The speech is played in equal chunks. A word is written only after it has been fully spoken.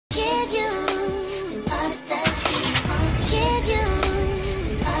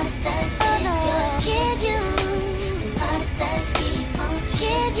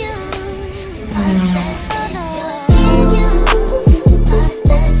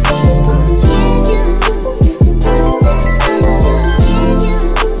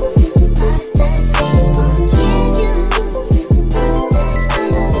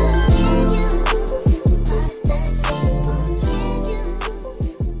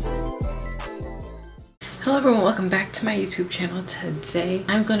Hello everyone, welcome back to my YouTube channel. Today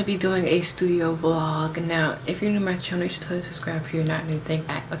I'm going to be doing a studio vlog. Now if you're new to my channel, you should totally subscribe if you're not new. Thank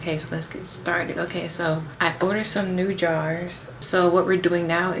you. Okay, so let's get started. Okay, so I ordered some new jars. So what we're doing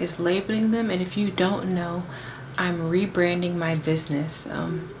now is labeling them, and if you don't know, I'm rebranding my business.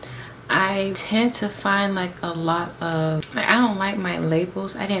 I tend to find like a lot of, I don't like my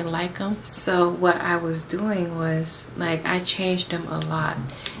labels. I didn't like them. So what I was doing was like I changed them a lot.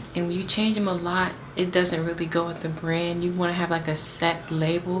 And when you change them a lot, it doesn't really go with the brand. You want to have like a set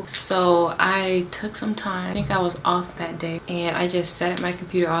label. So I took some time, I think I was off that day, and I just sat at my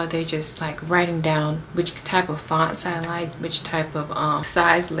computer all day just like writing down which type of fonts I liked, which type of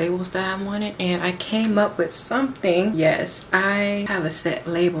size labels that I wanted, and I came up with something. Yes, I have a set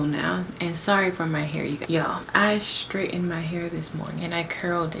label now. And sorry for my hair, you guys. Y'all, I straightened my hair this morning and I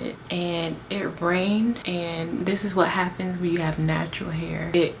curled it, and it rained, and this is what happens when you have natural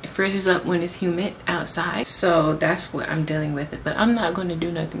hair. It frizzes up when it's humid outside, so that's what I'm dealing with it. But I'm not going to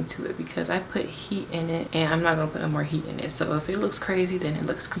do nothing to it because I put heat in it, and I'm not going to put no more heat in it. So if it looks crazy, then it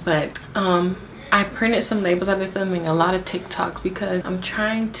looks crazy. But I printed some labels. I've been filming a lot of TikToks because I'm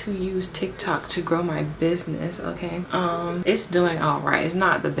trying to use TikTok to grow my business. Okay, it's doing all right. It's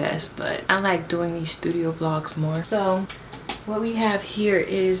not the best, but I like doing these studio vlogs more. So what we have here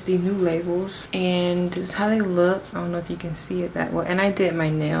is the new labels, and this is how they look. I don't know if you can see it that well, and I did my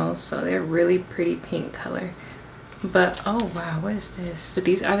nails, so they're really pretty pink color. But oh wow, what is this? So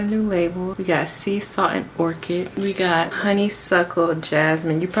these are the new labels. We got sea salt and orchid. We got honeysuckle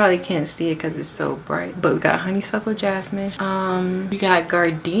jasmine. You probably can't see it because it's so bright, but we got honeysuckle jasmine. We got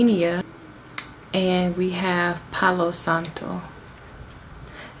gardenia, and we have palo santo.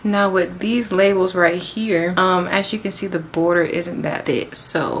 Now with these labels right here, as you can see, the border isn't that thick,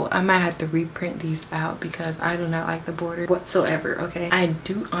 so I might have to reprint these out because I do not like the border whatsoever. Okay, I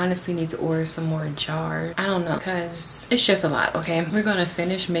do honestly need to order some more jars. I don't know, because it's just a lot. Okay, we're gonna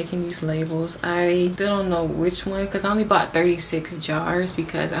finish making these labels. I still don't know which one because I only bought 36 jars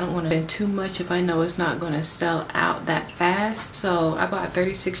because I don't want to spend too much if I know it's not going to sell out that fast. So I bought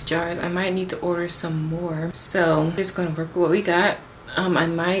 36 jars. I might need to order some more, so I'm just gonna work with what we got. I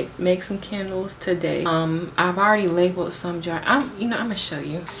might make some candles today. I've already labeled some jars. I'm gonna show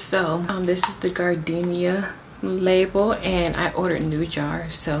you. So this is the gardenia label, and I ordered new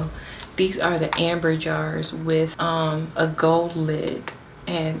jars. So these are the amber jars with a gold lid,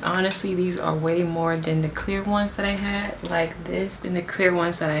 and honestly these are way more than the clear ones that I had, like this, than the clear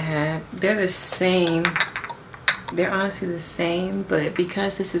ones that I had. They're the same. They're honestly the same, but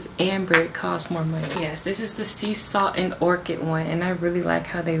because this is amber, it costs more money. Yes, this is the sea salt and orchid one, and I really like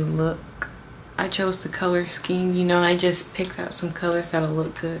how they look. I chose the color scheme, you know, I just picked out some colors that'll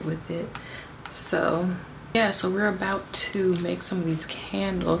look good with it. So yeah, so we're about to make some of these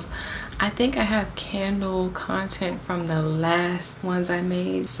candles. I think I have candle content from the last ones I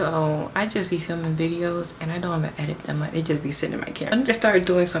made, so I just be filming videos and I don't even edit them. Like, they just be sitting in my camera. I'm gonna start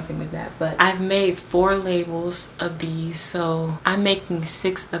doing something with that. But I've made 4 labels of these, so I'm making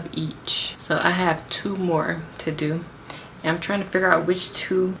 6 of each. So I have 2 more to do. And I'm trying to figure out which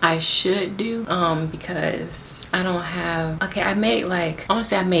 2 I should do because I don't have, okay, I made like, I want to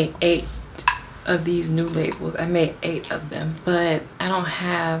say I made 8 of these new labels. I made 8 of them, but I don't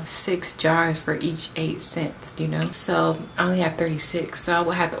have 6 jars for each 8 cents, you know, so I only have 36, so I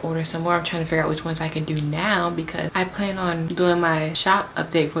will have to order some more. I'm trying to figure out which ones I can do now because I plan on doing my shop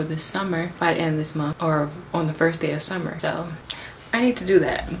update for the summer by the end of this month, or on the first day of summer, so I need to do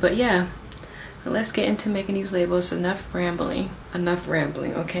that. But yeah, let's get into making these labels. Enough rambling,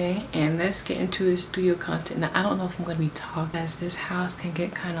 okay, and let's get into the studio content. Now I don't know if I'm going to be talking as this house can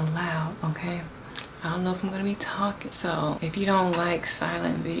get kind of loud. Okay, I don't know if I'm going to be talking, so if you don't like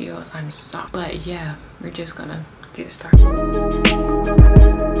silent videos, I'm sorry. But yeah, we're just gonna get started.